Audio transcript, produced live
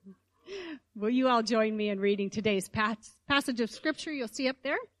Will you all join me in reading today's passage of Scripture you'll see up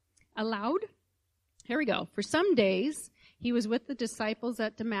there aloud? Here we go. For some days he was with the disciples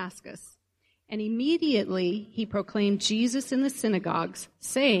at Damascus, and immediately he proclaimed Jesus in the synagogues,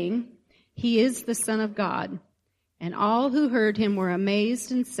 saying, "He is the Son of God." And all who heard him were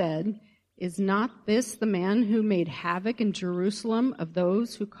amazed and said, "Is not this the man who made havoc in Jerusalem of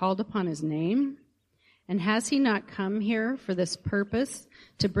those who called upon his name? And has he not come here for this purpose,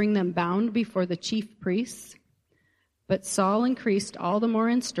 to bring them bound before the chief priests?" But Saul increased all the more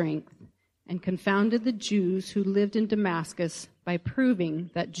in strength and confounded the Jews who lived in Damascus by proving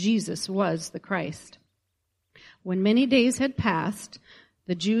that Jesus was the Christ. When many days had passed,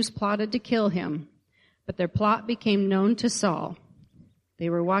 the Jews plotted to kill him, but their plot became known to Saul. They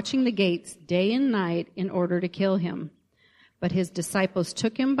were watching the gates day and night in order to kill him. But his disciples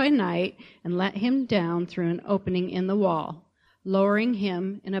took him by night and let him down through an opening in the wall, lowering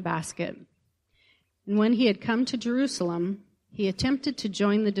him in a basket. And when he had come to Jerusalem, he attempted to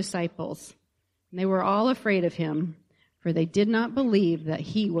join the disciples. And they were all afraid of him, for they did not believe that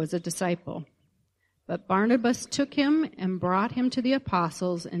he was a disciple. But Barnabas took him and brought him to the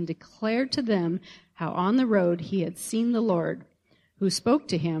apostles and declared to them how on the road he had seen the Lord, who spoke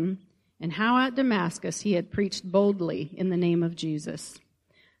to him, and how at Damascus he had preached boldly in the name of Jesus.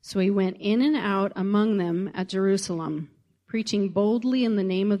 So he went in and out among them at Jerusalem, preaching boldly in the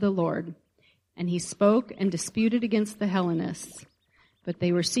name of the Lord. And he spoke and disputed against the Hellenists, but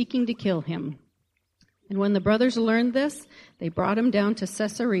they were seeking to kill him. And when the brothers learned this, they brought him down to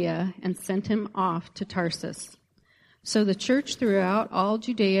Caesarea and sent him off to Tarsus. So the church throughout all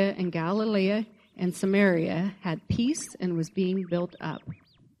Judea and Galilee and Samaria had peace and was being built up.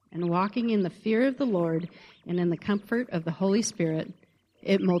 And walking in the fear of the Lord and in the comfort of the Holy Spirit,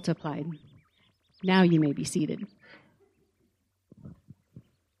 it multiplied. Now you may be seated.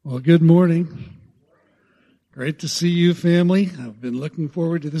 Well, good morning. Great to see you, family. I've been looking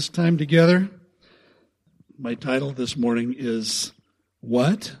forward to this time together. My title this morning is,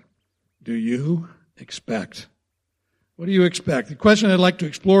 What Do You Expect? What do you expect? The question I'd like to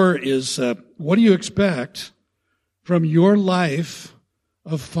explore is, what do you expect from your life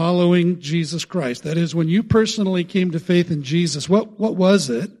of following Jesus Christ? That is, when you personally came to faith in Jesus, what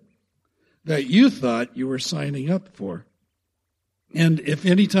was it that you thought you were signing up for? And if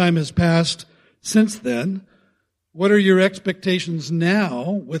any time has passed since then, what are your expectations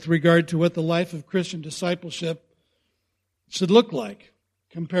now with regard to what the life of Christian discipleship should look like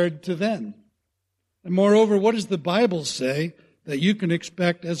compared to then? And moreover, what does the Bible say that you can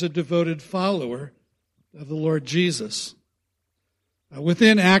expect as a devoted follower of the Lord Jesus?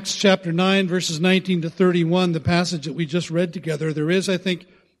 Within Acts chapter 9, verses 19 to 31, the passage that we just read together, there is, I think,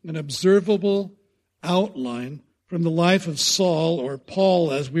 an observable outline from the life of Saul, or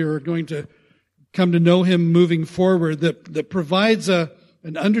Paul, as we are going to come to know him moving forward, that provides an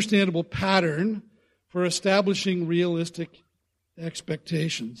understandable pattern for establishing realistic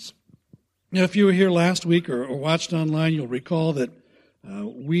expectations. Now, if you were here last week or watched online, you'll recall that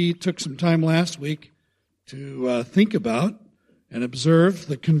we took some time last week to think about and observe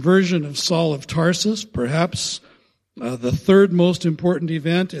the conversion of Saul of Tarsus, perhaps the third most important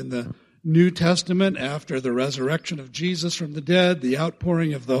event in the New Testament after the resurrection of Jesus from the dead, the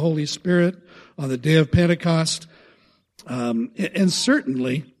outpouring of the Holy Spirit on the day of Pentecost. And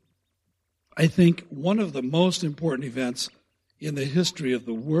certainly, I think, one of the most important events in the history of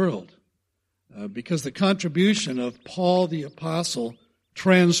the world, because the contribution of Paul the Apostle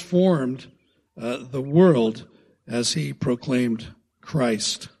transformed the world as he proclaimed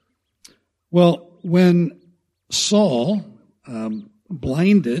Christ. Well, when Saul,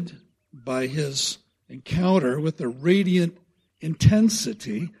 blinded by his encounter with the radiant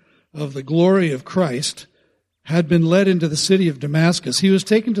intensity of the glory of Christ, had been led into the city of Damascus, he was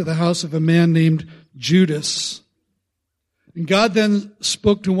taken to the house of a man named Judas. And God then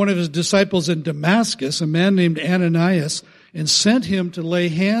spoke to one of his disciples in Damascus, a man named Ananias, and sent him to lay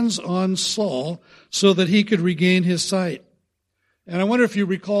hands on Saul so that he could regain his sight. And I wonder if you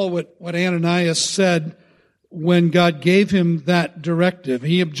recall what Ananias said when God gave him that directive.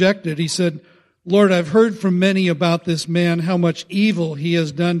 He objected. He said, "Lord, I've heard from many about this man, how much evil he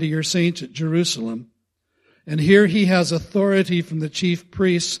has done to your saints at Jerusalem. And here he has authority from the chief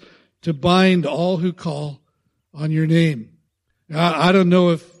priests to bind all who call on your name." I don't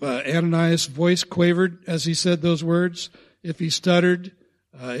know if Ananias' voice quavered as he said those words, if he stuttered,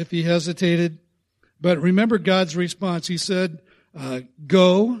 if he hesitated. But remember God's response. He said,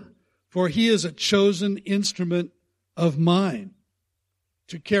 "Go, for he is a chosen instrument of mine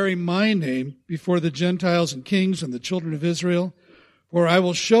to carry my name before the Gentiles and kings and the children of Israel. For I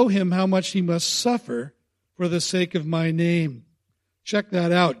will show him how much he must suffer for the sake of my name. Check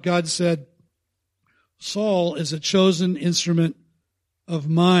that out. God said, Saul is a chosen instrument of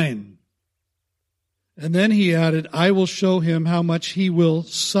mine. And then he added, I will show him how much he will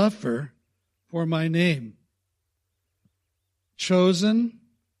suffer for my name. Chosen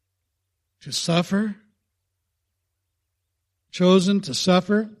to suffer. Chosen to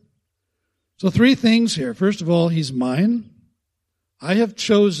suffer. So 3 things here. First of all, he's mine. I have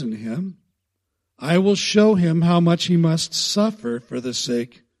chosen him. I will show him how much he must suffer for the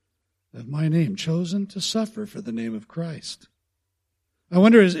sake of my name. Chosen to suffer for the name of Christ. I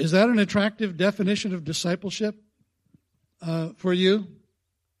wonder, is that an attractive definition of discipleship for you?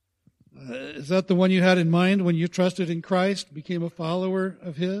 Is that the one you had in mind when you trusted in Christ, became a follower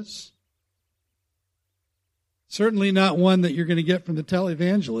of his? Certainly not one that you're going to get from the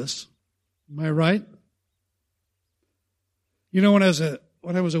televangelists. Am I right? You know, when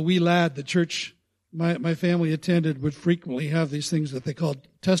I was a wee lad, the church my family attended would frequently have these things that they called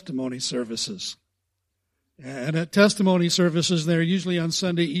testimony services. And at testimony services, they're usually on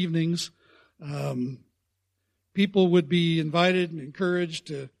Sunday evenings. People would be invited and encouraged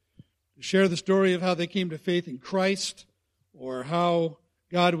to share the story of how they came to faith in Christ or how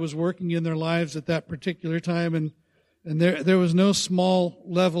God was working in their lives at that particular time. And there was no small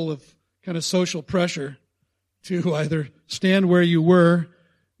level of kind of social pressure to either stand where you were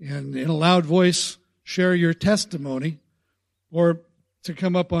and in a loud voice share your testimony, or to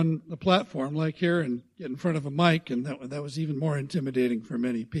come up on the platform like here and get in front of a mic, and that was even more intimidating for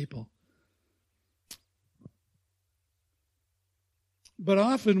many people. But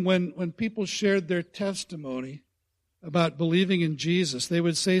often when people shared their testimony about believing in Jesus, they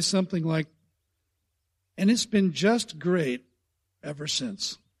would say something like, and it's been just great ever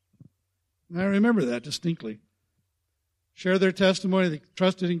since. And I remember that distinctly. Share their testimony, they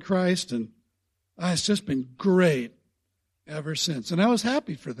trusted in Christ, and it's just been great ever since. And I was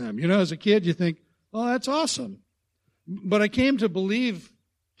happy for them. You know, as a kid, you think, oh, that's awesome. But I came to believe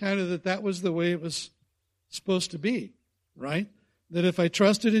kind of that was the way it was supposed to be, right? That if I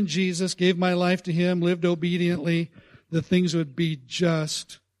trusted in Jesus, gave my life to him, lived obediently, that things would be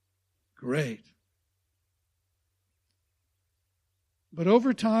just great. But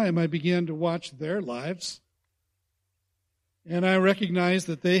over time, I began to watch their lives, and I recognized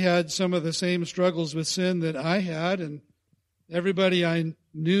that they had some of the same struggles with sin that I had and everybody I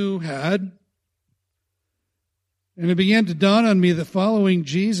knew had. And it began to dawn on me that following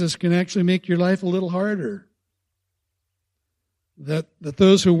Jesus can actually make your life a little harder. That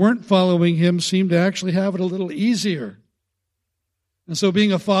those who weren't following him seemed to actually have it a little easier. And so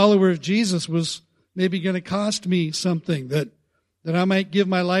being a follower of Jesus was maybe going to cost me something, that I might give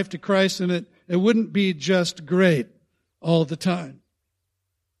my life to Christ and it wouldn't be just great all the time.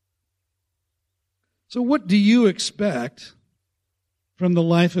 So what do you expect from the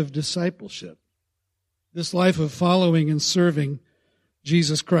life of discipleship? This life of following and serving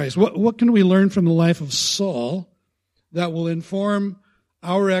Jesus Christ. What can we learn from the life of Saul that will inform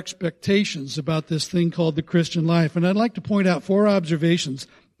our expectations about this thing called the Christian life? And I'd like to point out 4 observations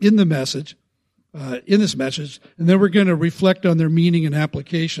in this message, and then we're going to reflect on their meaning and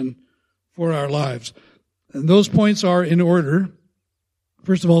application for our lives. And those points are in order.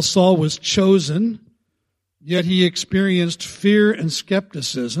 First of all, Saul was chosen, yet he experienced fear and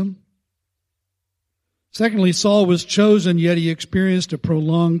skepticism. Secondly, Saul was chosen, yet he experienced a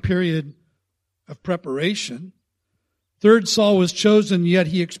prolonged period of preparation. Third, Saul was chosen, yet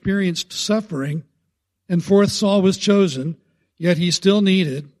he experienced suffering. And fourth, Saul was chosen, yet he still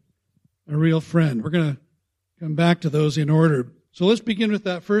needed a real friend. We're going to come back to those in order. So let's begin with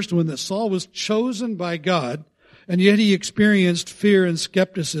that first one, that Saul was chosen by God, and yet he experienced fear and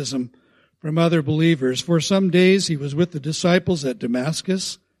skepticism from other believers. For some days he was with the disciples at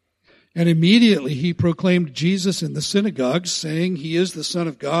Damascus, and immediately he proclaimed Jesus in the synagogues, saying, "He is the Son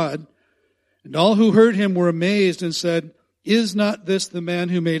of God." And all who heard him were amazed and said, "Is not this the man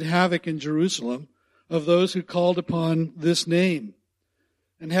who made havoc in Jerusalem of those who called upon this name?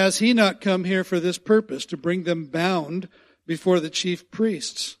 And has he not come here for this purpose, to bring them bound before the chief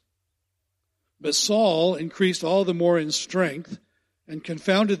priests?" But Saul increased all the more in strength and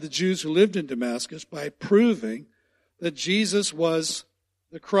confounded the Jews who lived in Damascus by proving that Jesus was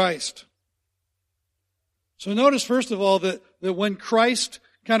the Christ. So notice, first of all, that when Christ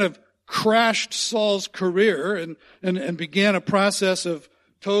kind of crashed Saul's career and began a process of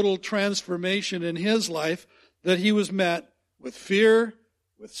total transformation in his life, that he was met with fear,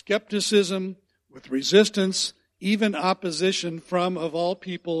 with skepticism, with resistance, even opposition from, of all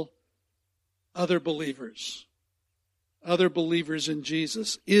people, other believers. other believers in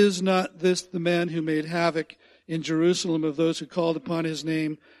Jesus. Is not this the man who made havoc in Jerusalem of those who called upon his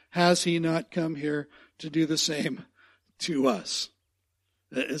name? Has he not come here to do the same to us?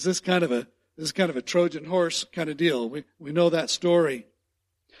 Is this kind of a Trojan horse kind of deal? We know that story.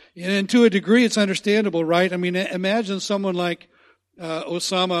 And to a degree, it's understandable, right? I mean, imagine someone like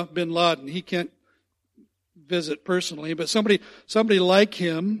Osama bin Laden. He can't visit personally, but somebody like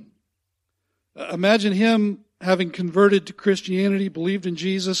him, imagine him having converted to Christianity, believed in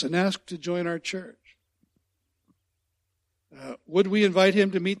Jesus, and asked to join our church. Would we invite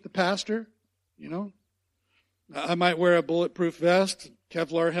him to meet the pastor? You know, I might wear a bulletproof vest,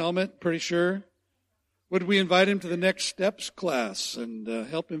 Kevlar helmet, pretty sure. Would we invite him to the Next Steps class and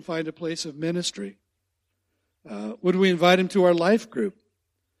help him find a place of ministry? Would we invite him to our life group?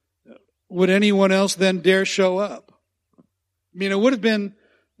 Would anyone else then dare show up? I mean, it would have been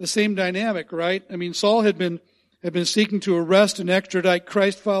the same dynamic, right? I mean, Saul had been seeking to arrest and extradite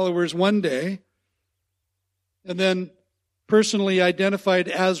Christ followers one day, and then personally identified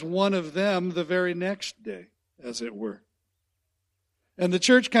as one of them the very next day, as it were. And the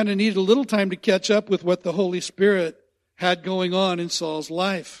church kind of needed a little time to catch up with what the Holy Spirit had going on in Saul's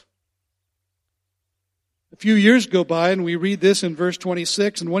life. A few years go by, and we read this in verse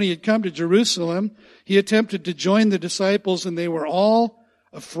 26, and when he had come to Jerusalem, he attempted to join the disciples, and they were all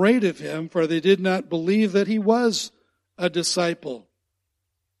afraid of him, for they did not believe that he was a disciple.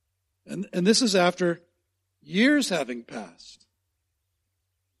 And this is after years having passed.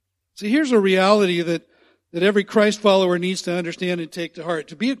 See, here's a reality that every Christ follower needs to understand and take to heart.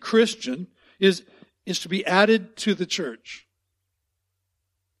 To be a Christian is to be added to the church.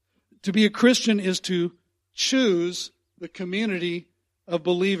 To be a Christian is to choose the community of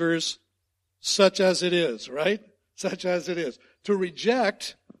believers such as it is, right? Such as it is. To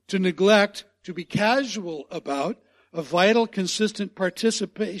reject, to neglect, to be casual about a vital, consistent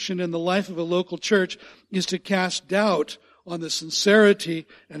participation in the life of a local church is to cast doubt on the sincerity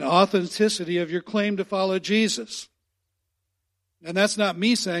and authenticity of your claim to follow Jesus. And that's not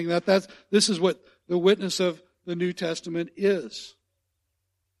me saying that. This is what the witness of the New Testament is.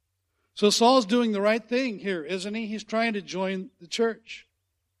 So Saul's doing the right thing here, isn't he? He's trying to join the church.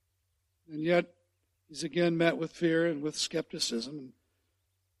 And yet, he's again met with fear and with skepticism.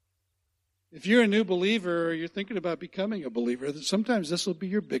 If you're a new believer or you're thinking about becoming a believer, sometimes this will be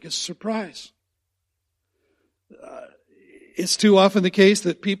your biggest surprise. It's too often the case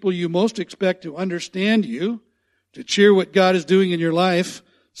that people you most expect to understand you, to cheer what God is doing in your life,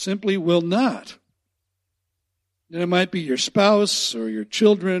 simply will not. And it might be your spouse or your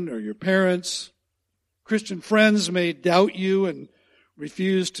children or your parents. Christian friends may doubt you and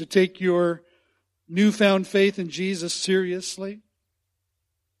refuse to take your newfound faith in Jesus seriously.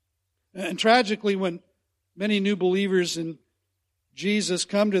 And tragically, when many new believers in Jesus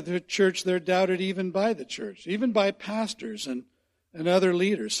come to the church, they're doubted even by the church, even by pastors and other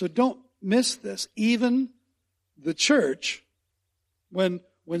leaders. So don't miss this. Even the church, when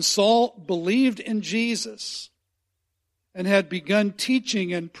Saul believed in Jesus and had begun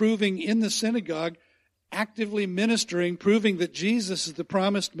teaching and proving in the synagogue, actively ministering, proving that Jesus is the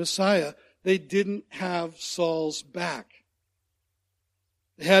promised Messiah, they didn't have Saul's back.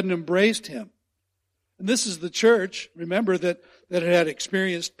 They hadn't embraced him. And this is the church, remember, that it had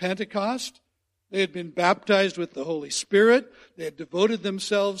experienced Pentecost. They had been baptized with the Holy Spirit. They had devoted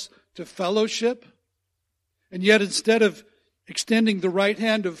themselves to fellowship. And yet instead of extending the right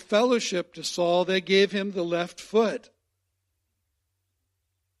hand of fellowship to Saul, they gave him the left foot.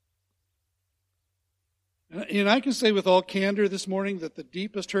 And I can say with all candor this morning that the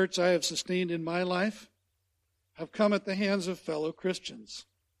deepest hurts I have sustained in my life have come at the hands of fellow Christians.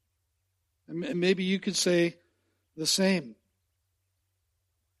 And maybe you could say the same.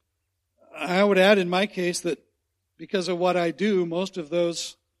 I would add in my case that because of what I do, most of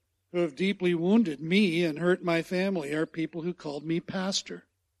those who have deeply wounded me and hurt my family are people who called me pastor.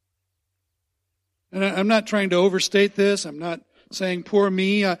 And I'm not trying to overstate this. I'm not saying poor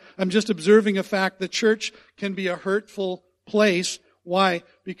me. I'm just observing a fact. The church can be a hurtful place. Why?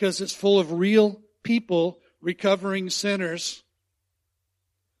 Because it's full of real people, recovering sinners,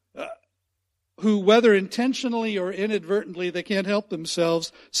 who, whether intentionally or inadvertently, they can't help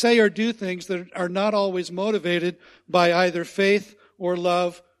themselves, say or do things that are not always motivated by either faith or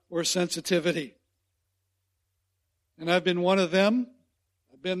love or sensitivity. And I've been one of them.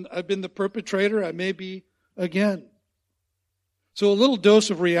 I've been the perpetrator. I may be again. So a little dose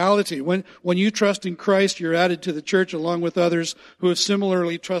of reality. When you trust in Christ, you're added to the church along with others who have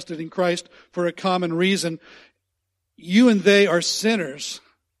similarly trusted in Christ for a common reason. You and they are sinners.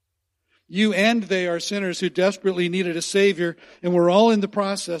 You and they are sinners who desperately needed a Savior, and we're all in the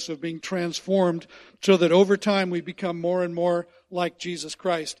process of being transformed so that over time we become more and more like Jesus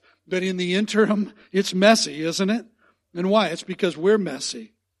Christ. But in the interim, it's messy, isn't it? And why? It's because we're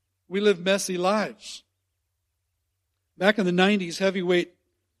messy. We live messy lives. Back in the 90s, heavyweight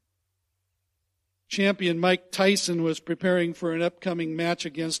champion Mike Tyson was preparing for an upcoming match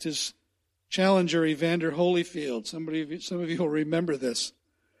against his challenger, Evander Holyfield. Some of you will remember this.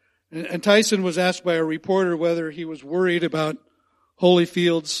 And Tyson was asked by a reporter whether he was worried about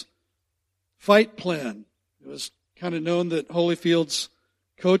Holyfield's fight plan. It was kind of known that Holyfield's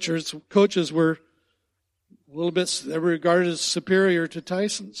coaches were a little bit, they were regarded as superior to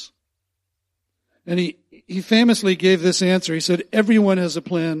Tyson's. And he famously gave this answer. He said, everyone has a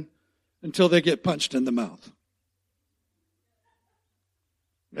plan until they get punched in the mouth.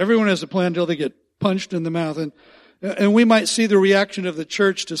 Everyone has a plan until they get punched in the mouth. And we might see the reaction of the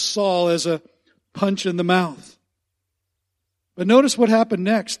church to Saul as a punch in the mouth. But notice what happened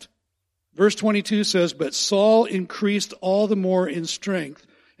next. Verse 22 says, but Saul increased all the more in strength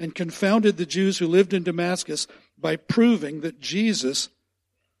and confounded the Jews who lived in Damascus by proving that Jesus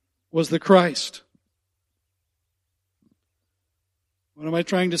was the Christ. What am I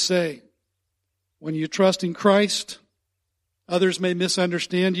trying to say? When you trust in Christ, others may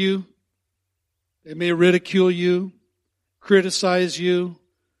misunderstand you. They may ridicule you, criticize you,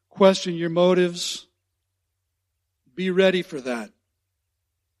 question your motives. Be ready for that.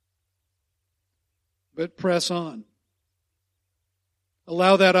 But press on.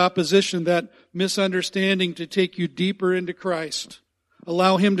 Allow that opposition, that misunderstanding to take you deeper into Christ.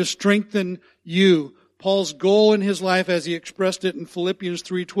 Allow Him to strengthen you. Paul's goal in his life, as he expressed it in Philippians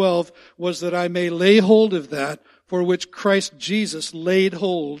 3:12, was that I may lay hold of that for which Christ Jesus laid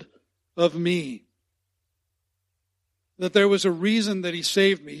hold of me. That there was a reason that He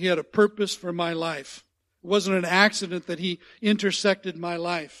saved me. He had a purpose for my life. It wasn't an accident that He intersected my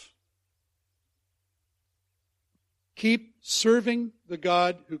life. Keep serving the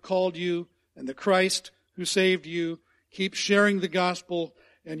God who called you and the Christ who saved you. Keep sharing the gospel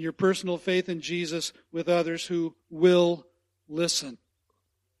and your personal faith in Jesus with others who will listen.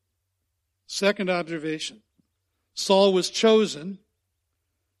 Second observation. Saul was chosen,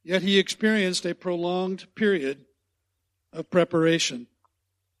 yet he experienced a prolonged period of preparation.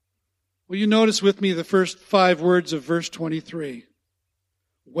 Will you notice with me the first 5 words of verse 23?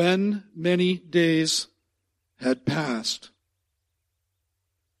 When many days had passed.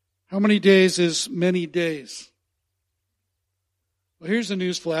 How many days is many days? Well, here's a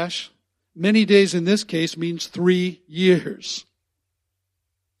news flash. Many days in this case means 3 years.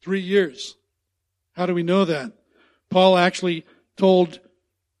 3 years. How do we know that? Paul actually told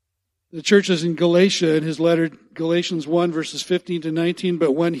the churches in Galatia in his letter, Galatians 1, verses 15 to 19,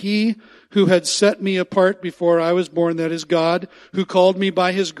 but when He who had set me apart before I was born, that is God, who called me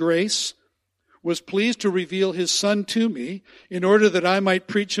by His grace, was pleased to reveal His Son to me in order that I might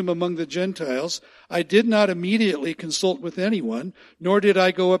preach Him among the Gentiles, I did not immediately consult with anyone, nor did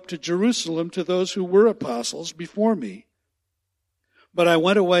I go up to Jerusalem to those who were apostles before me. But I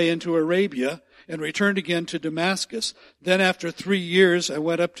went away into Arabia and returned again to Damascus. Then after 3 years I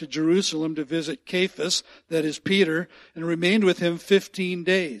went up to Jerusalem to visit Cephas, that is Peter, and remained with him 15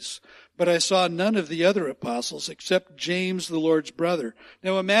 days. But I saw none of the other apostles except James, the Lord's brother.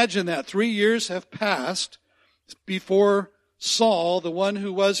 Now imagine that. 3 years have passed before Saul, the one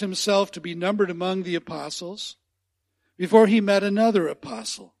who was himself to be numbered among the apostles, before he met another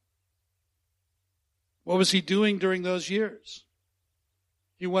apostle. What was he doing during those years?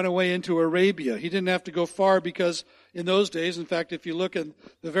 He went away into Arabia. He didn't have to go far because in those days, in fact, if you look at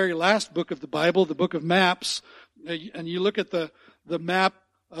the very last book of the Bible, the book of maps, and you look at the map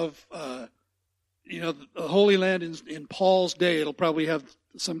of the Holy Land in Paul's day, it'll probably have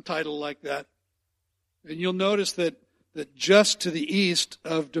some title like that. And you'll notice that just to the east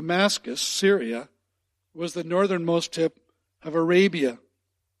of Damascus, Syria, was the northernmost tip of Arabia.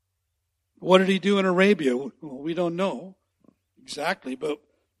 What did he do in Arabia? Well, we don't know exactly, but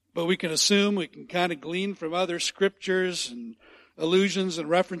we can assume, we can kind of glean from other scriptures and allusions and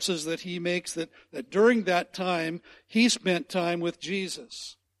references that he makes that during that time, he spent time with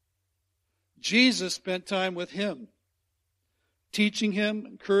Jesus. Jesus spent time with him, teaching him,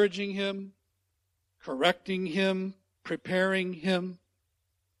 encouraging him, correcting him, preparing him.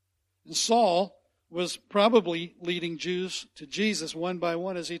 And Saul was probably leading Jews to Jesus one by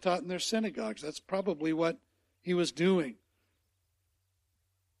one as he taught in their synagogues. That's probably what he was doing.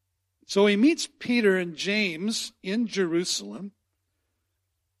 So he meets Peter and James in Jerusalem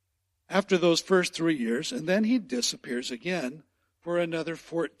after those first 3 years, and then he disappears again for another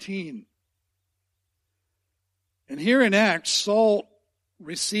 14 And here in Acts, Saul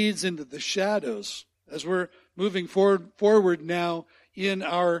recedes into the shadows. As we're moving forward now in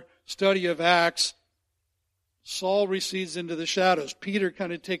our study of Acts, Saul recedes into the shadows. Peter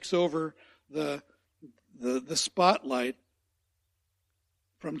kind of takes over the spotlight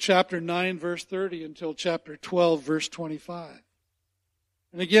from chapter 9, verse 30 until chapter 12, verse 25.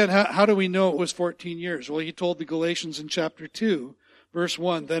 And again, how do we know it was 14 years? Well, he told the Galatians in chapter 2, verse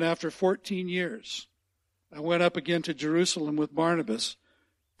 1, then after 14 years, I went up again to Jerusalem with Barnabas,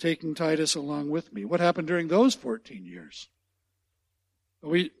 taking Titus along with me. What happened during those 14 years?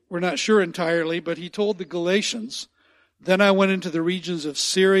 We're not sure entirely, but he told the Galatians, then I went into the regions of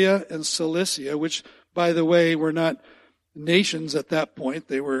Syria and Cilicia, which, by the way, were not nations at that point.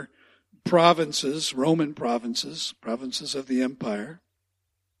 They were provinces, Roman provinces of the empire.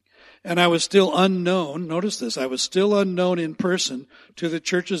 And I was still unknown, notice this, I was still unknown in person to the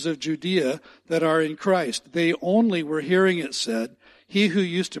churches of Judea that are in Christ. They only were hearing it said, he who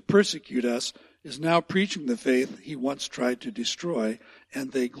used to persecute us is now preaching the faith he once tried to destroy,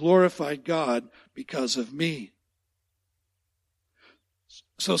 and they glorified God because of me.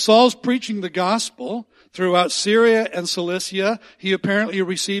 So Saul's preaching the gospel throughout Syria and Cilicia. He apparently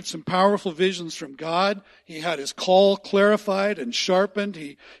received some powerful visions from God. He had his call clarified and sharpened.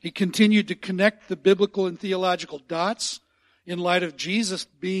 He continued to connect the biblical and theological dots in light of Jesus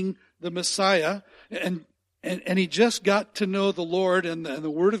being the Messiah. And he just got to know the Lord and the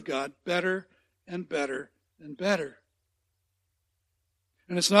Word of God better and better and better.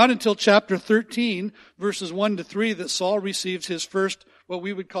 And it's not until chapter 13, verses 1 to 3, that Saul receives his first, what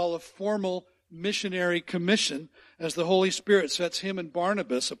we would call a formal missionary commission, as the Holy Spirit sets him and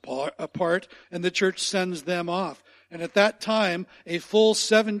Barnabas apart, and the church sends them off. And at that time, a full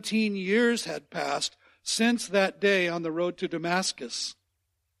 17 years had passed since that day on the road to Damascus.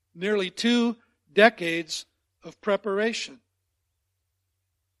 Nearly 2 decades of preparation.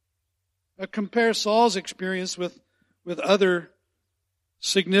 Now compare Saul's experience with other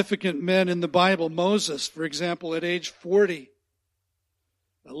significant men in the Bible. Moses, for example, at age 40,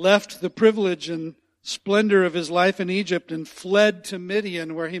 left the privilege and splendor of his life in Egypt and fled to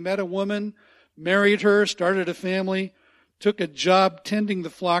Midian, where he met a woman, married her, started a family, took a job tending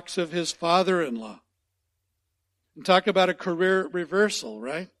the flocks of his father-in-law. And talk about a career reversal,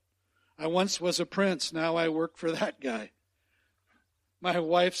 right? I once was a prince, now I work for that guy. My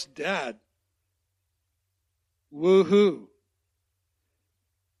wife's dad. Woohoo.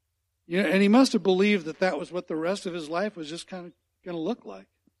 You know, and he must have believed that was what the rest of his life was just kind of going to look like.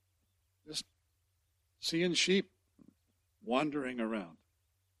 Just seeing sheep wandering around.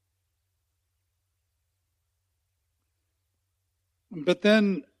 But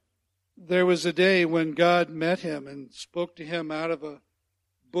then there was a day when God met him and spoke to him out of a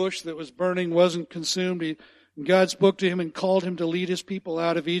bush that was burning, wasn't consumed. God spoke to him and called him to lead his people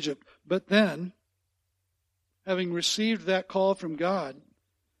out of Egypt. But then, having received that call from God,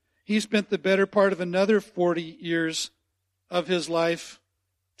 he spent the better part of another 40 years of his life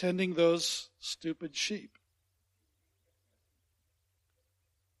tending those stupid sheep.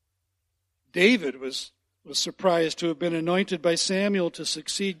 David was surprised to have been anointed by Samuel to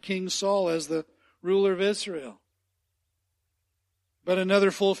succeed King Saul as the ruler of Israel. But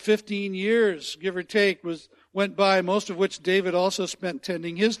another full 15 years, give or take, went by, most of which David also spent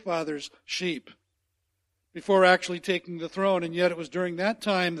tending his father's sheep before actually taking the throne. And yet it was during that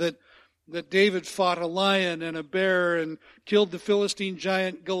time that David fought a lion and a bear and killed the Philistine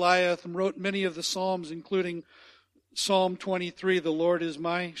giant Goliath and wrote many of the Psalms, including Psalm 23, the Lord is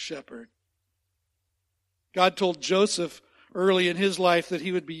my shepherd. God told Joseph early in his life that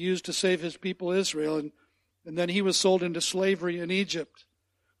he would be used to save his people Israel, and then he was sold into slavery in Egypt,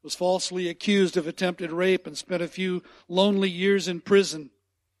 was falsely accused of attempted rape, and spent a few lonely years in prison.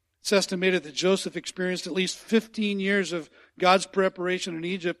 It's estimated that Joseph experienced at least 15 years of God's preparation in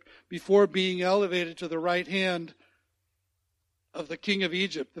Egypt before being elevated to the right hand of the king of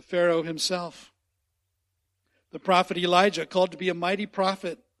Egypt, the Pharaoh himself. The prophet Elijah, called to be a mighty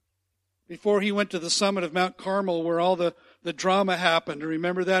prophet, before he went to the summit of Mount Carmel where all the drama happened.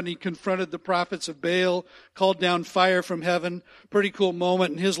 Remember that? And he confronted the prophets of Baal, called down fire from heaven. Pretty cool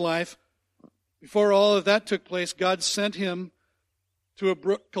moment in his life. Before all of that took place, God sent him to a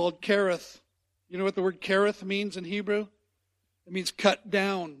brook called Kerith. You know what the word Kerith means in Hebrew? It means cut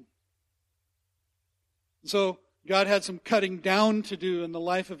down. So God had some cutting down to do in the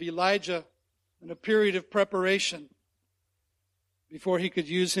life of Elijah, and a period of preparation before he could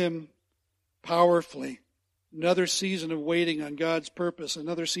use him powerfully. Another season of waiting on God's purpose,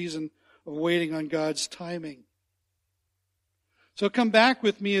 another season of waiting on God's timing. So come back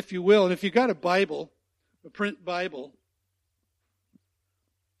with me, if you will, and if you've got a Bible, a print Bible,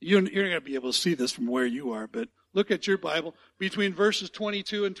 you're not going to be able to see this from where you are, but look at your Bible. Between verses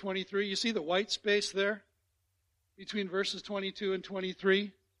 22 and 23, you see the white space there? Between verses 22 and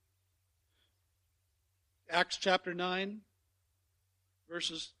 23. Acts chapter 9,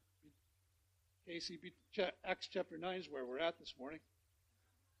 verses, Casey, Acts chapter 9 is where we're at this morning.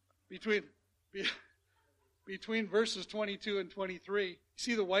 Between verses 22 and 23,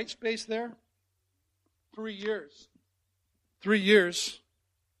 see the white space there? 3 years. 3 years.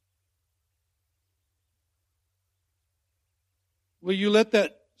 Will you let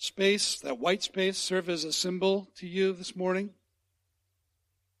that space, that white space, serve as a symbol to you this morning?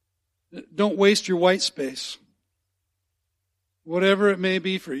 Don't waste your white space, whatever it may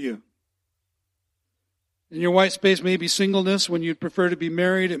be for you. And your white space may be singleness when you'd prefer to be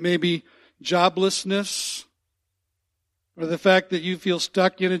married. It may be joblessness, or the fact that you feel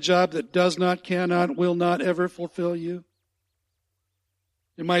stuck in a job that does not, cannot, will not ever fulfill you.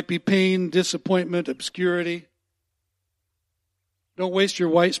 It might be pain, disappointment, obscurity. Don't waste your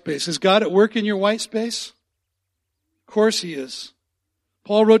white space. Is God at work in your white space? Of course He is.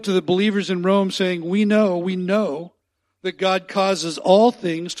 Paul wrote to the believers in Rome saying, we know that God causes all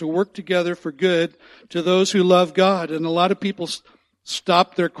things to work together for good to those who love God. And a lot of people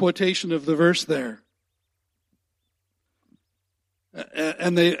stop their quotation of the verse there.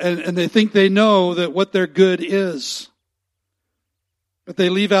 And they think they know that what their good is. But they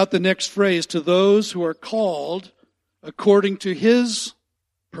leave out the next phrase, to those who are called according to His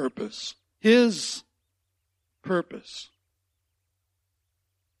purpose. His purpose.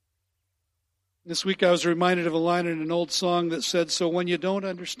 This week I was reminded of a line in an old song that said, so when you don't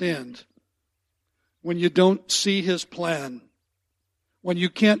understand, when you don't see His plan, when you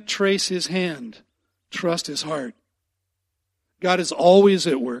can't trace His hand, trust His heart. God is always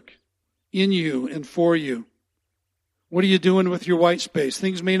at work in you and for you. What are you doing with your white space?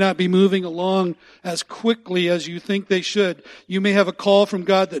 Things may not be moving along as quickly as you think they should. You may have a call from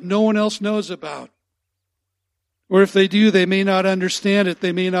God that no one else knows about. Or if they do, they may not understand it.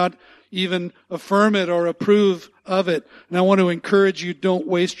 They may not even affirm it or approve of it. And I want to encourage you, don't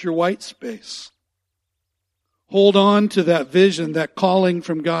waste your white space. Hold on to that vision, that calling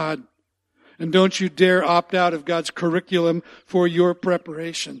from God. And don't you dare opt out of God's curriculum for your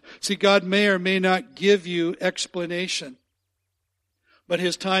preparation. See, God may or may not give you explanation, but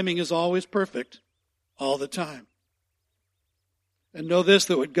His timing is always perfect, all the time. And know this,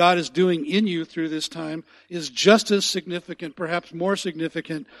 that what God is doing in you through this time is just as significant, perhaps more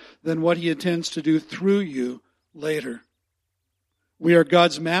significant, than what He intends to do through you later. We are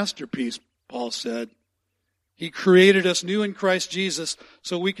God's masterpiece, Paul said. He created us new in Christ Jesus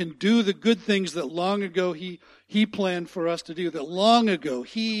so we can do the good things that long ago He planned for us to do, that long ago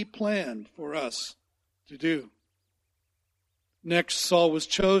He planned for us to do. Next, Saul was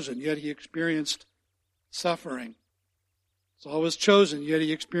chosen, yet he experienced suffering. Saul was chosen, yet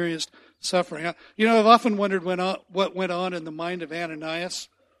he experienced suffering. You know, I've often wondered what went on in the mind of Ananias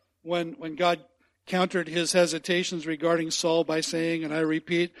when God countered his hesitations regarding Saul by saying, and I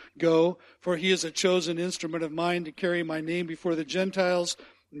repeat, go, for he is a chosen instrument of mine to carry my name before the Gentiles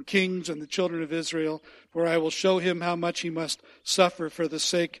and kings and the children of Israel, for I will show him how much he must suffer for the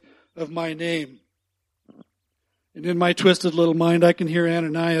sake of my name. And in my twisted little mind, I can hear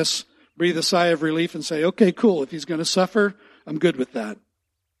Ananias breathe a sigh of relief and say, okay, cool, if he's going to suffer, I'm good with that.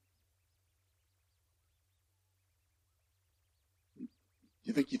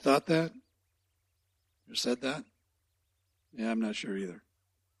 You think he thought that? Or said that? Yeah, I'm not sure either.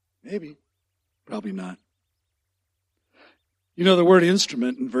 Maybe. Probably not. You know, the word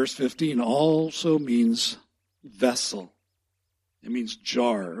instrument in verse 15 also means vessel. It means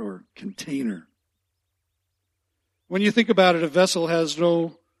jar or container. When you think about it, a vessel has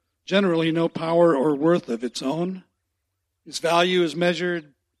generally no power or worth of its own. Its value is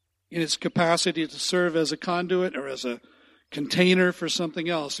measured in its capacity to serve as a conduit or as a container for something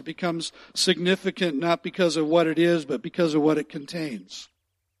else. It becomes significant not because of what it is, but because of what it contains.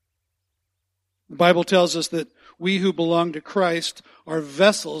 The Bible tells us that we who belong to Christ are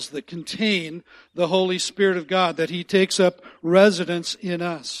vessels that contain the Holy Spirit of God, that He takes up residence in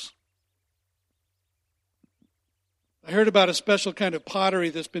us. I heard about a special kind of pottery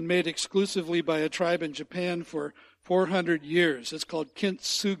that's been made exclusively by a tribe in Japan for 400 years. It's called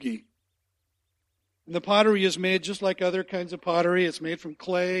kintsugi. And the pottery is made just like other kinds of pottery. It's made from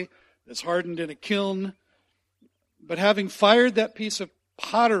clay that's hardened in a kiln. But having fired that piece of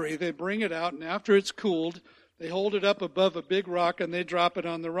pottery, they bring it out, and after it's cooled, they hold it up above a big rock and they drop it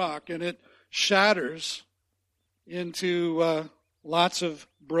on the rock, and it shatters into lots of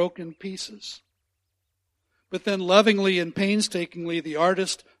broken pieces. But then lovingly and painstakingly, the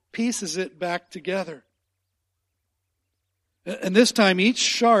artist pieces it back together. And this time, each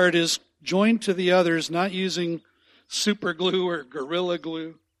shard is joined to the others, not using super glue or gorilla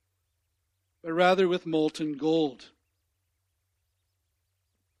glue, but rather with molten gold.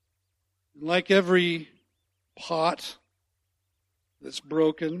 And like every pot that's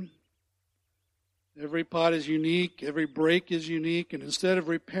broken, every pot is unique, every break is unique, and instead of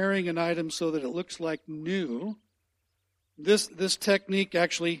repairing an item so that it looks like new, this technique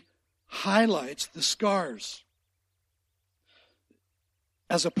actually highlights the scars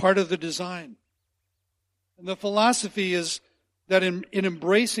as a part of the design. And the philosophy is that in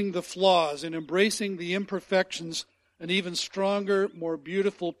embracing the flaws, in embracing the imperfections, an even stronger, more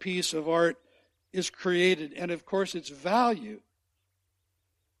beautiful piece of art is created. And of course, its value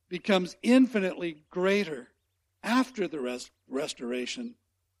becomes infinitely greater after the restoration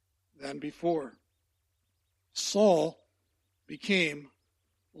than before. Saul became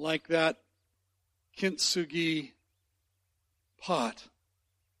like that kintsugi pot.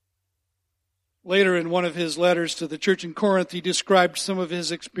 Later in one of his letters to the church in Corinth, he described some of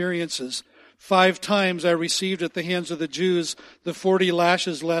his experiences. 5 times I received at the hands of the Jews the 40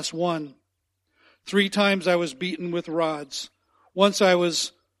 lashes less one. 3 times I was beaten with rods. Once I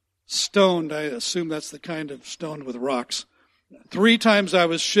was stoned. I assume that's the kind of stoned with rocks. 3 times I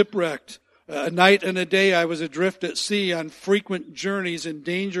was shipwrecked. A night and a day I was adrift at sea on frequent journeys in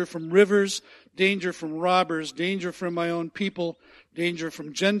danger from rivers, danger from robbers, danger from my own people, danger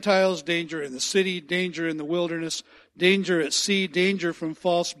from Gentiles, danger in the city, danger in the wilderness, danger at sea, danger from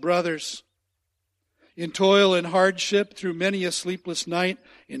false brothers. In toil and hardship, through many a sleepless night,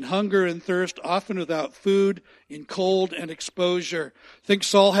 in hunger and thirst, often without food, in cold and exposure. Think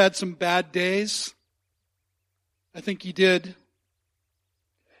Saul had some bad days? I think he did.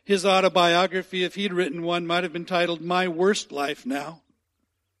 His autobiography, if he'd written one, might have been titled, My Worst Life Now.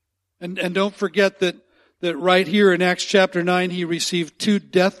 And don't forget that right here in Acts chapter 9, he received 2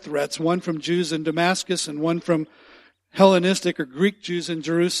 death threats, one from Jews in Damascus and one from Hellenistic or Greek Jews in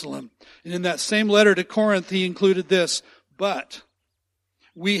Jerusalem. And in that same letter to Corinth, he included this, but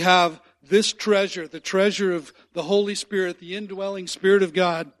we have this treasure, the treasure of the Holy Spirit, the indwelling Spirit of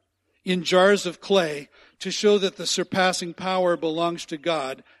God, in jars of clay to show that the surpassing power belongs to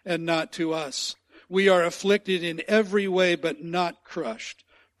God and not to us. We are afflicted in every way but not crushed,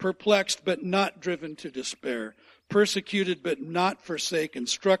 perplexed but not driven to despair, persecuted but not forsaken,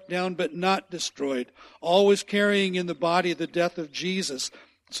 struck down but not destroyed, always carrying in the body the death of Jesus,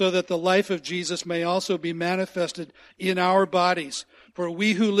 so that the life of Jesus may also be manifested in our bodies. For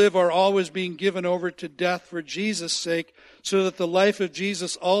we who live are always being given over to death for Jesus' sake, so that the life of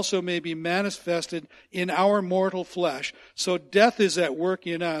Jesus also may be manifested in our mortal flesh. So death is at work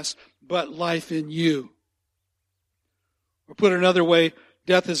in us, but life in you. Or put another way,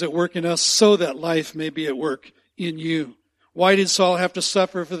 death is at work in us so that life may be at work in you. Why did Saul have to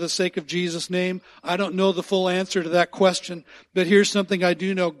suffer for the sake of Jesus' name? I don't know the full answer to that question, but here's something I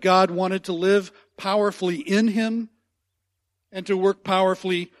do know. God wanted to live powerfully in him and to work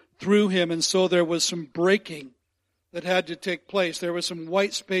powerfully through him, and so there was some breaking that had to take place. There was some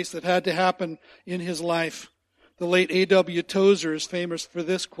white space that had to happen in his life. The late A.W. Tozer is famous for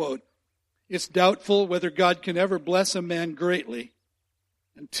this quote, "It's doubtful whether God can ever bless a man greatly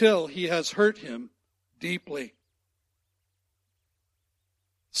until he has hurt him deeply."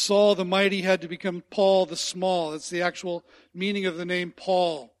 Saul the mighty had to become Paul the small. That's the actual meaning of the name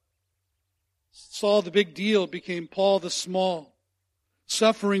Paul. Saul the big deal became Paul the small.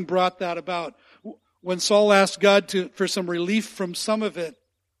 Suffering brought that about. When Saul asked God for some relief from some of it,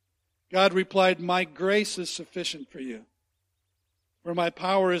 God replied, "My grace is sufficient for you, for my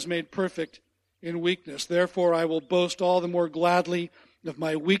power is made perfect in weakness. Therefore I will boast all the more gladly of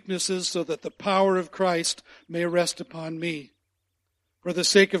my weaknesses, so that the power of Christ may rest upon me. For the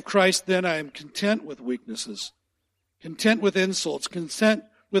sake of Christ, then, I am content with weaknesses, content with insults, content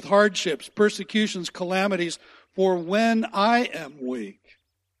with hardships, persecutions, calamities. For when I am weak,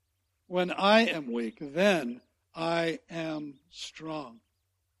 then I am strong."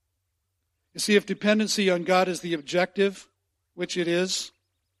 You see, if dependency on God is the objective, which it is,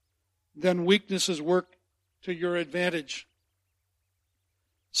 then weaknesses work to your advantage.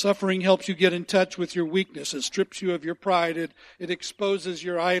 Suffering helps you get in touch with your weakness. It strips you of your pride. It exposes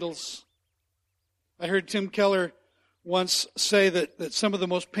your idols. I heard Tim Keller once say that some of the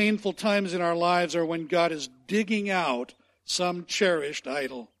most painful times in our lives are when God is digging out some cherished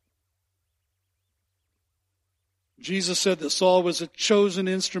idol. Jesus said that Saul was a chosen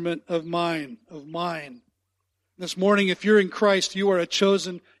instrument of mine. This morning, if you're in Christ, you are a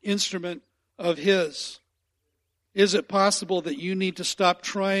chosen instrument of his. Is it possible that you need to stop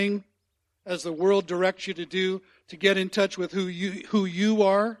trying, as the world directs you to do, to get in touch with who you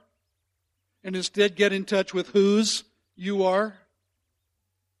are, and instead get in touch with whose you are?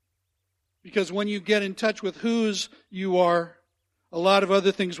 Because when you get in touch with whose you are, a lot of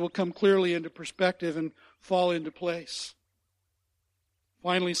other things will come clearly into perspective and fall into place.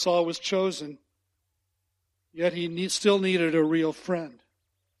 Finally, Saul was chosen, yet he still needed a real friend.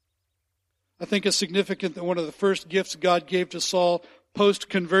 I think it's significant that one of the first gifts God gave to Saul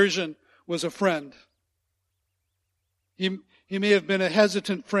post-conversion was a friend. He may have been a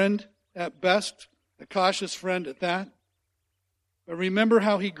hesitant friend at best, a cautious friend at that. But remember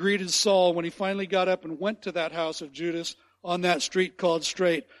how he greeted Saul when he finally got up and went to that house of Judas on that street called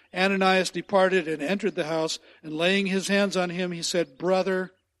Straight. Ananias departed and entered the house, and laying his hands on him, he said,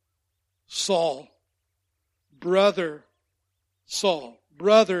 "Brother Saul, brother Saul,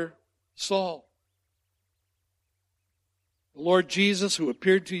 brother Saul. The Lord Jesus, who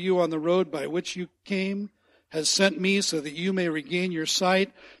appeared to you on the road by which you came, has sent me so that you may regain your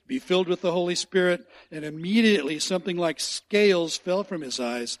sight, be filled with the Holy Spirit." And immediately something like scales fell from his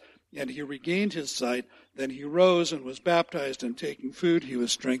eyes, and he regained his sight. Then he rose and was baptized, and taking food, he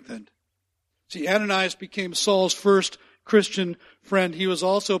was strengthened. See, Ananias became Saul's first Christian friend. He was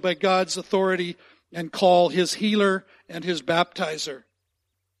also, by God's authority and call, his healer and his baptizer.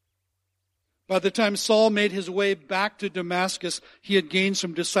 By the time Saul made his way back to Damascus, he had gained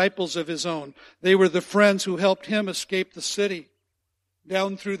some disciples of his own. They were the friends who helped him escape the city.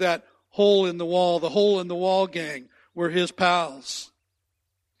 Down through that hole in the wall gang were his pals.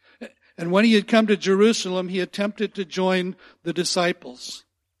 And when he had come to Jerusalem, he attempted to join the disciples.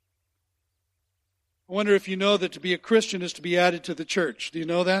 I wonder if you know that to be a Christian is to be added to the church. Do you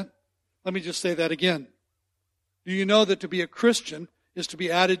know that? Let me just say that again. Do you know that to be a Christian is to be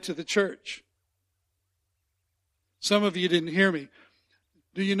added to the church? Some of you didn't hear me.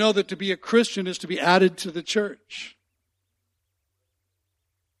 Do you know that to be a Christian is to be added to the church?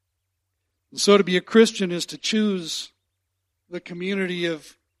 And so to be a Christian is to choose the community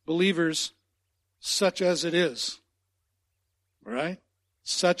of believers such as it is. All right?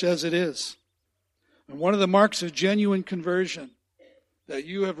 Such as it is. And one of the marks of genuine conversion, that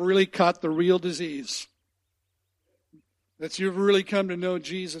you have really caught the real disease, that you've really come to know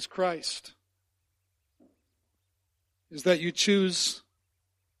Jesus Christ, is that you choose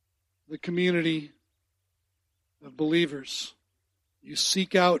the community of believers. You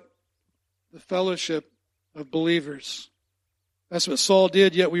seek out the fellowship of believers. That's what Saul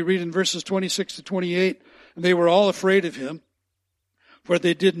did, yet we read in verses 26 to 28, and they were all afraid of him, for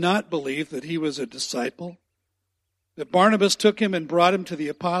they did not believe that he was a disciple. But Barnabas took him and brought him to the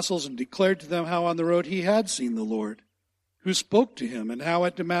apostles and declared to them how on the road he had seen the Lord, who spoke to him, and how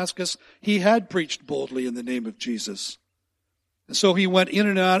at Damascus he had preached boldly in the name of Jesus. And so he went in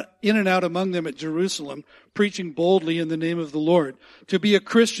and out among them at Jerusalem, preaching boldly in the name of the Lord. To be a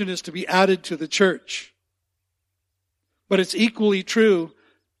Christian is to be added to the church. But it's equally true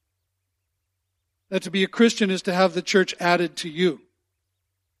that to be a Christian is to have the church added to you.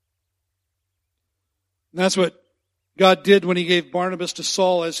 And that's what God did when he gave Barnabas to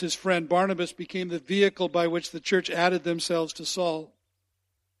Saul as his friend. Barnabas became the vehicle by which the church added themselves to Saul,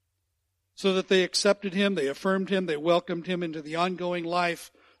 so that they accepted him, they affirmed him, they welcomed him into the ongoing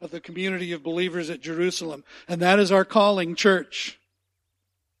life of the community of believers at Jerusalem. And that is our calling, church.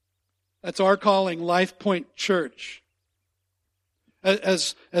 That's our calling, Life Point Church.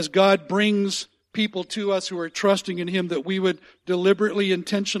 As God brings people to us who are trusting in him, that we would deliberately,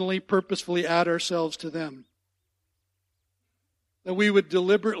 intentionally, purposefully add ourselves to them. That we would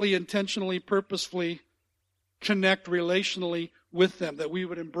deliberately, intentionally, purposefully connect relationally with them, that we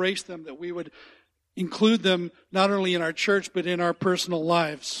would embrace them, that we would include them not only in our church but in our personal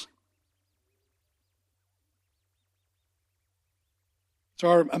lives. It's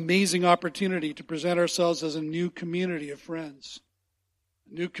our amazing opportunity to present ourselves as a new community of friends,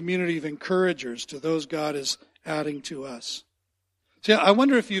 a new community of encouragers to those God is adding to us. See, I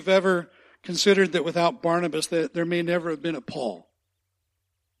wonder if you've ever considered that without Barnabas, that there may never have been a Paul.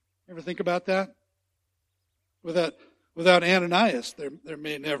 Ever think about that? Without Ananias, there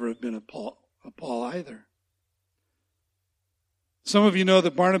may never have been a Paul either. Some of you know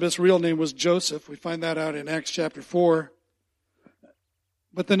that Barnabas' real name was Joseph. We find that out in Acts chapter 4.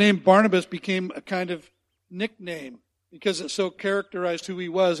 But the name Barnabas became a kind of nickname because it so characterized who he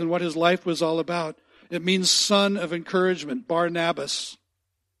was and what his life was all about. It means son of encouragement, Barnabas,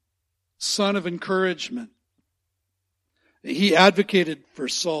 son of encouragement. He advocated for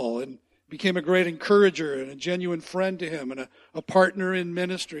Saul, and became a great encourager and a genuine friend to him and a partner in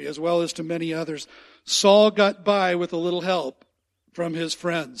ministry as well as to many others. Saul got by with a little help from his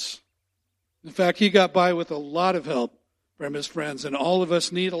friends. In fact, he got by with a lot of help from his friends, and all of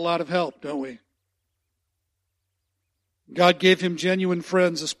us need a lot of help, don't we? God gave him genuine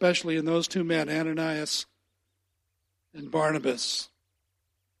friends, especially in those two men, Ananias and Barnabas.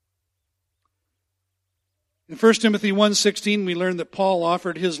 In 1 Timothy 1:16, we learn that Paul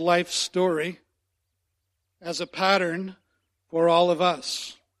offered his life story as a pattern for all of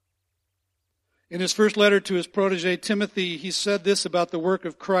us. In his first letter to his protege Timothy, he said this about the work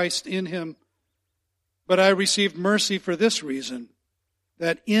of Christ in him: "But I received mercy for this reason,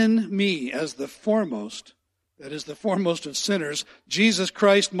 that in me, as the foremost, that is the foremost of sinners, Jesus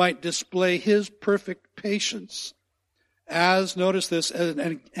Christ might display his perfect patience as," notice this, as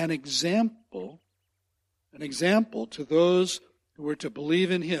an example to those who were to believe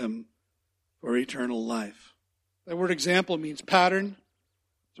in him for eternal life. That word example means pattern.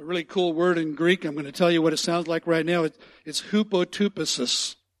 It's a really cool word in Greek. I'm going to tell you what it sounds like right now. It's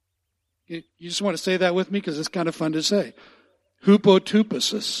hupotupesis. You just want to say that with me because it's kind of fun to say.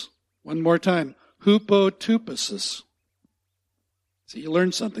 Hupotupesis. One more time. Hupotupesis. So you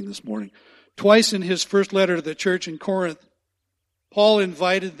learned something this morning. Twice in his first letter to the church in Corinth, Paul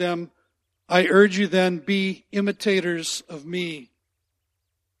invited them, "I urge you then, be imitators of me."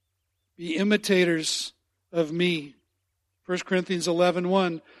 Be imitators of me. 1 Corinthians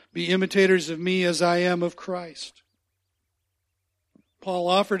 11:1, "Be imitators of me as I am of Christ." Paul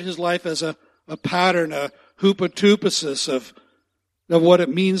offered his life as a pattern, a hupotupesis of what it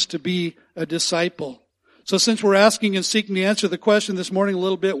means to be a disciple. So since we're asking and seeking to answer the question this morning a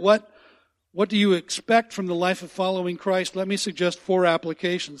little bit, what do you expect from the life of following Christ? Let me suggest 4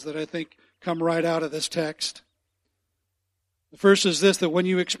 applications that I think come right out of this text. The first is this, that when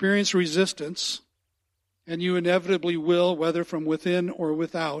you experience resistance, and you inevitably will, whether from within or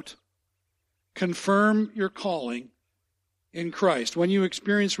without, confirm your calling in Christ. When you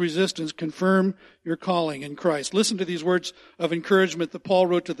experience resistance, confirm your calling in Christ. Listen to these words of encouragement that Paul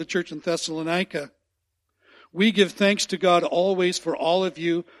wrote to the church in Thessalonica. "We give thanks to God always for all of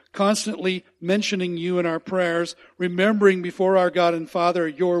you, constantly mentioning you in our prayers, remembering before our God and Father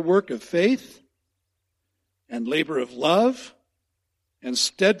your work of faith and labor of love and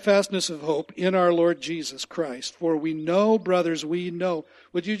steadfastness of hope in our Lord Jesus Christ. For we know, brothers, we know."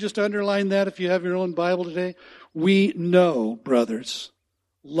 Would you just underline that if you have your own Bible today? We know, brothers,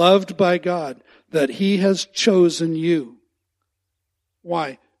 loved by God, that he has chosen you.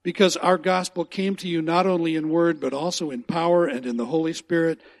 Why? Because our gospel came to you not only in word, but also in power and in the Holy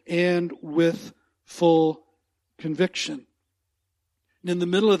Spirit and with full conviction. And in the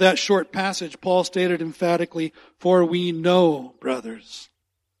middle of that short passage, Paul stated emphatically, "For we know, brothers,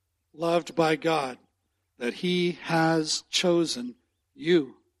 loved by God, that he has chosen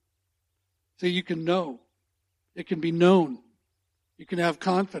you." So you can know. It can be known. You can have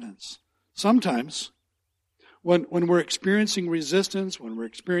confidence. Sometimes, when we're experiencing resistance, when we're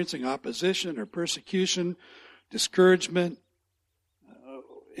experiencing opposition or persecution, discouragement,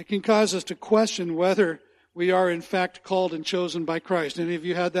 it can cause us to question whether we are in fact called and chosen by Christ. Any of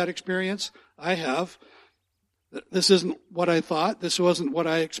you had that experience? I have. This isn't what I thought. This wasn't what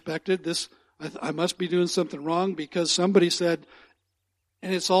I expected. I must be doing something wrong because somebody said,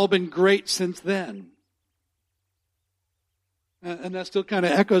 and it's all been great since then. And that still kind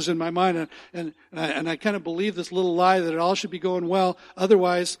of echoes in my mind. And I kind of believe this little lie that it all should be going well.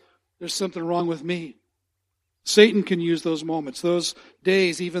 Otherwise, there's something wrong with me. Satan can use those moments, those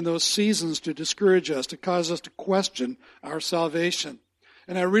days, even those seasons to discourage us, to cause us to question our salvation.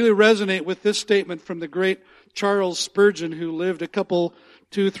 And I really resonate with this statement from the great Charles Spurgeon, who lived a couple,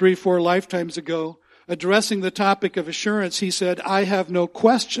 2, 3, 4 lifetimes ago. Addressing the topic of assurance, he said, "I have no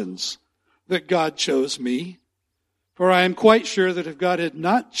questions that God chose me, for I am quite sure that if God had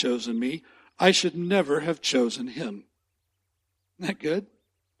not chosen me, I should never have chosen him." Isn't that good?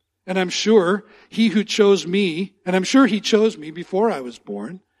 And I'm sure he who chose me, and I'm sure he chose me before I was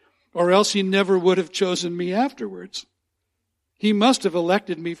born, or else he never would have chosen me afterwards. He must have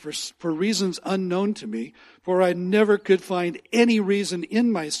elected me for reasons unknown to me, for I never could find any reason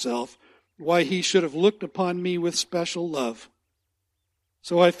in myself why he should have looked upon me with special love.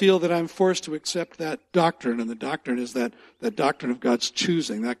 So I feel that I'm forced to accept that doctrine, and the doctrine is that doctrine of God's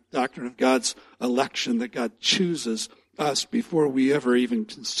choosing, that doctrine of God's election, that God chooses us before we ever even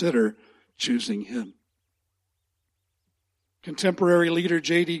consider choosing him. Contemporary leader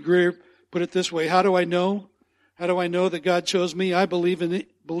J.D. Greer put it this way: how do I know? How do I know that God chose me? I believe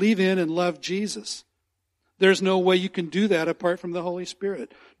in and love Jesus. There's no way you can do that apart from the Holy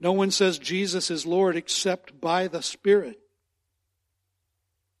Spirit. No one says Jesus is Lord except by the Spirit.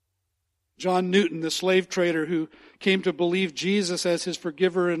 John Newton, the slave trader who came to believe Jesus as his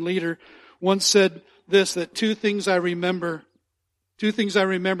forgiver and leader, once said this, that two things I remember,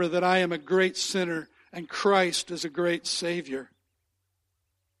 that I am a great sinner and Christ is a great Savior.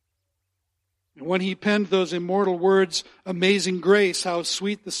 And when he penned those immortal words, amazing grace, how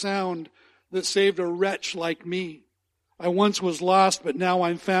sweet the sound that saved a wretch like me. I once was lost, but now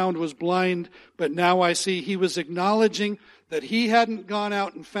I'm found, was blind, but now I see. He was acknowledging that he hadn't gone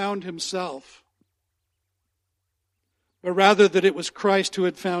out and found himself, but rather that it was Christ who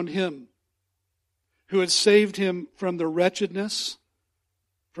had found him, who had saved him from the wretchedness,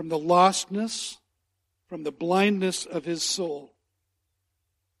 from the lostness, from the blindness of his soul.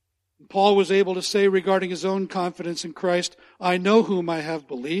 Paul was able to say regarding his own confidence in Christ, I know whom I have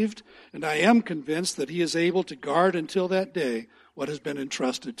believed, and I am convinced that he is able to guard until that day what has been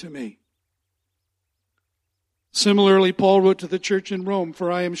entrusted to me. Similarly, Paul wrote to the church in Rome,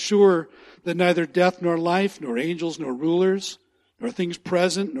 for I am sure that neither death nor life, nor angels nor rulers, nor things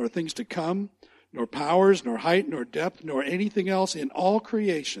present, nor things to come, nor powers, nor height, nor depth, nor anything else in all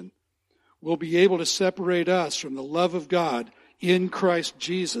creation will be able to separate us from the love of God in Christ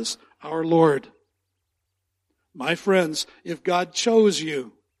Jesus our Lord. My friends, if God chose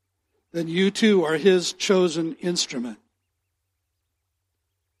you, then you too are his chosen instrument.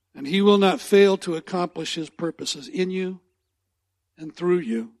 And he will not fail to accomplish his purposes in you and through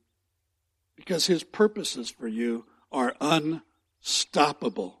you, because his purposes for you are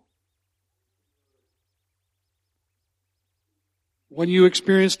unstoppable. When you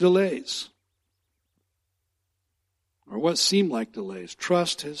experience delays, or what seem like delays,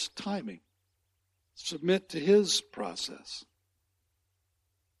 trust his timing. Submit to his process.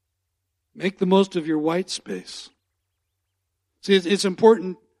 Make the most of your white space. See, it's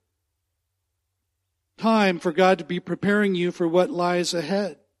important time for God to be preparing you for what lies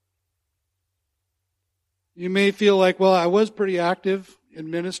ahead. You may feel like, well, I was pretty active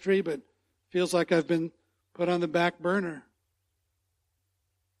in ministry, but feels like I've been put on the back burner.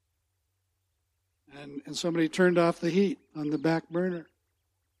 And somebody turned off the heat on the back burner.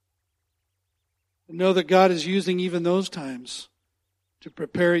 And know that God is using even those times to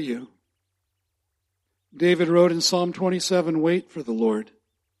prepare you. David wrote in Psalm 27, wait for the Lord.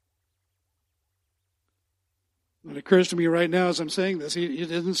 What occurs to me right now as I'm saying this, he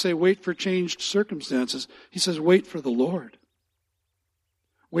doesn't say wait for changed circumstances. He says wait for the Lord.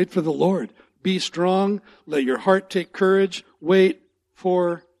 Wait for the Lord. Be strong. Let your heart take courage. Wait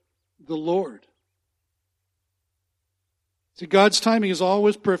for the Lord. See, God's timing is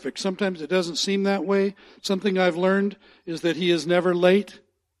always perfect. Sometimes it doesn't seem that way. Something I've learned is that he is never late.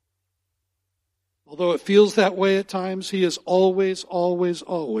 Although it feels that way at times, he is always, always,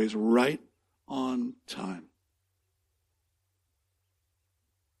 always right on time.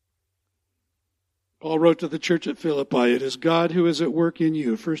 Paul wrote to the church at Philippi, it is God who is at work in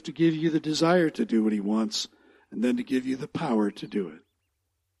you, first to give you the desire to do what he wants, and then to give you the power to do it.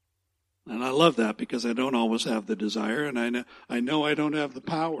 And I love that because I don't always have the desire, and I know I don't have the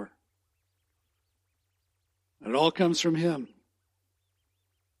power. It all comes from him.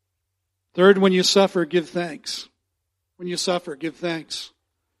 Third, when you suffer, give thanks. When you suffer, give thanks.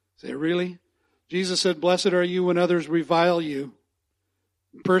 Say, really? Jesus said, blessed are you when others revile you,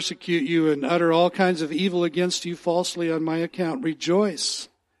 persecute you, and utter all kinds of evil against you falsely on my account. Rejoice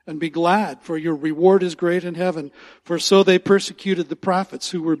and be glad, for your reward is great in heaven. For so they persecuted the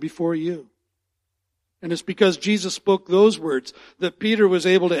prophets who were before you. And it's because Jesus spoke those words that Peter was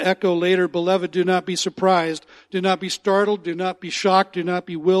able to echo later, beloved, do not be surprised, do not be startled, do not be shocked, do not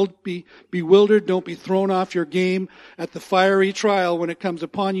be bewildered, don't be thrown off your game at the fiery trial when it comes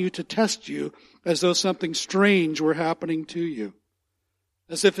upon you to test you as though something strange were happening to you,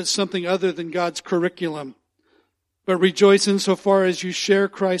 as if it's something other than God's curriculum. But rejoice insofar as you share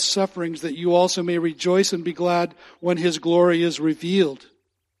Christ's sufferings, that you also may rejoice and be glad when his glory is revealed.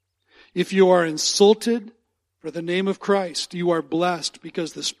 If you are insulted for the name of Christ, you are blessed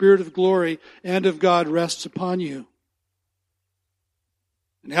because the Spirit of glory and of God rests upon you.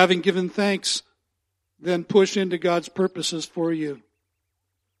 And having given thanks, then push into God's purposes for you.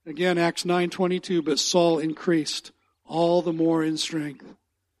 Again, Acts 9:22, but Saul increased all the more in strength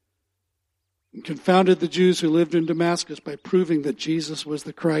and confounded the Jews who lived in Damascus by proving that Jesus was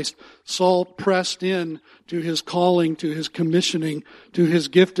the Christ. Saul pressed in to his calling, to his commissioning, to his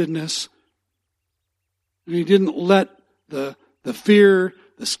giftedness. And he didn't let the fear,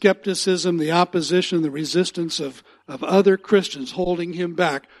 the skepticism, the opposition, the resistance of of other Christians holding him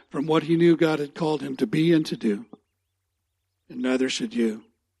back from what he knew God had called him to be and to do. And neither should you.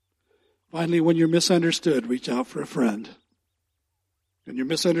 Finally, when you're misunderstood, reach out for a friend. When you're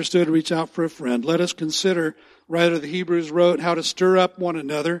misunderstood, reach out for a friend. Let us consider, writer of the Hebrews wrote, how to stir up one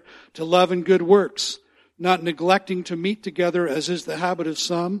another to love and good works, not neglecting to meet together as is the habit of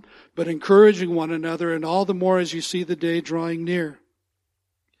some, but encouraging one another, and all the more as you see the day drawing near.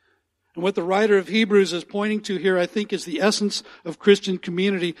 And what the writer of Hebrews is pointing to here, I think, is the essence of Christian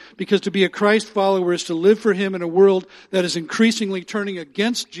community, because to be a Christ follower is to live for him in a world that is increasingly turning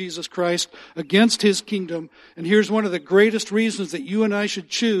against Jesus Christ, against his kingdom. And here's one of the greatest reasons that you and I should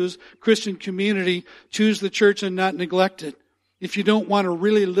choose Christian community, choose the church and not neglect it. If you don't want to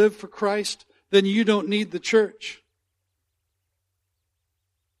really live for Christ, then you don't need the church.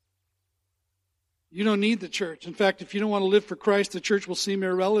 You don't need the church. In fact, if you don't want to live for Christ, the church will seem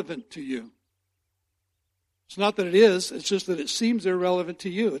irrelevant to you. It's not that it is, it's just that it seems irrelevant to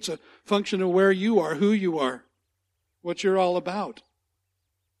you. It's a function of where you are, who you are, what you're all about.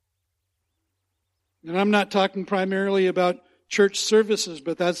 And I'm not talking primarily about church services,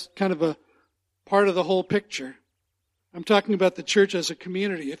 but that's kind of a part of the whole picture. I'm talking about the church as a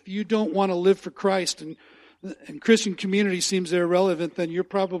community. If you don't want to live for Christ and Christian community seems irrelevant, then you're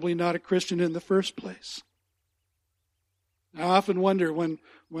probably not a Christian in the first place. I often wonder when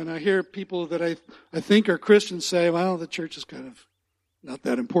I hear people that I think are Christians say, well, the church is kind of not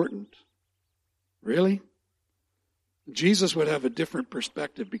that important. Really? Jesus would have a different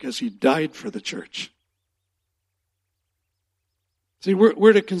perspective because he died for the church. See,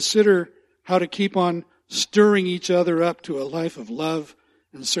 we're to consider how to keep on stirring each other up to a life of love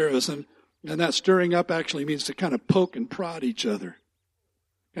and service. And that stirring up actually means to kind of poke and prod each other.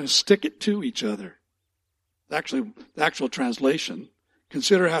 Kind of stick it to each other. Actually, the actual translation,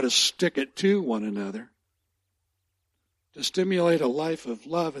 consider how to stick it to one another. To stimulate a life of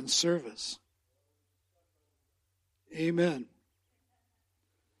love and service. Amen.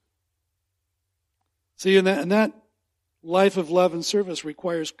 See, and that life of love and service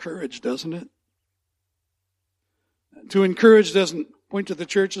requires courage, doesn't it? To encourage doesn't point to the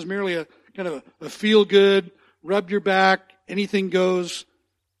church as merely a kind of a feel-good, rub your back, anything goes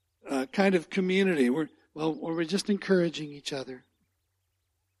kind of community. We're just encouraging each other.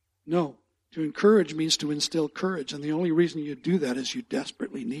 No, to encourage means to instill courage, and the only reason you do that is you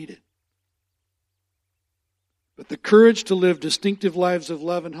desperately need it. But the courage to live distinctive lives of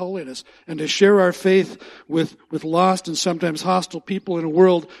love and holiness and to share our faith with lost and sometimes hostile people in a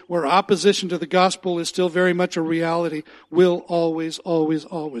world where opposition to the gospel is still very much a reality will always, always,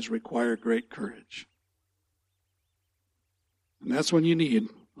 always require great courage. And that's when you need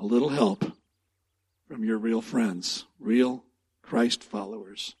a little help from your real friends, real Christ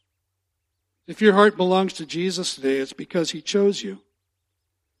followers. If your heart belongs to Jesus today, it's because he chose you.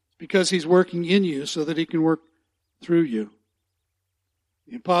 It's because he's working in you so that he can work through you.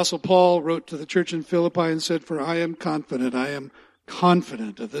 The Apostle Paul wrote to the church in Philippi and said, "For I am confident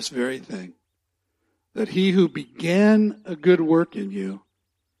of this very thing, that he who began a good work in you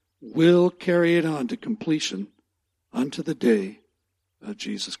will carry it on to completion unto the day of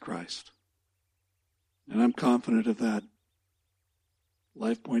Jesus Christ." And I'm confident of that.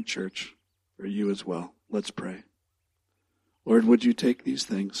 Life Point Church, for you as well. Let's pray. Lord, would you take these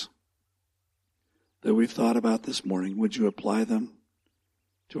things that we've thought about this morning, would you apply them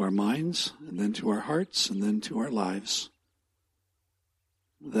to our minds and then to our hearts and then to our lives,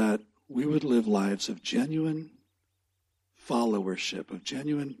 that we would live lives of genuine followership, of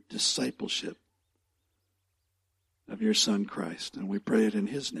genuine discipleship of your Son Christ. And we pray it in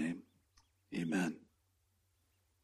his name. Amen.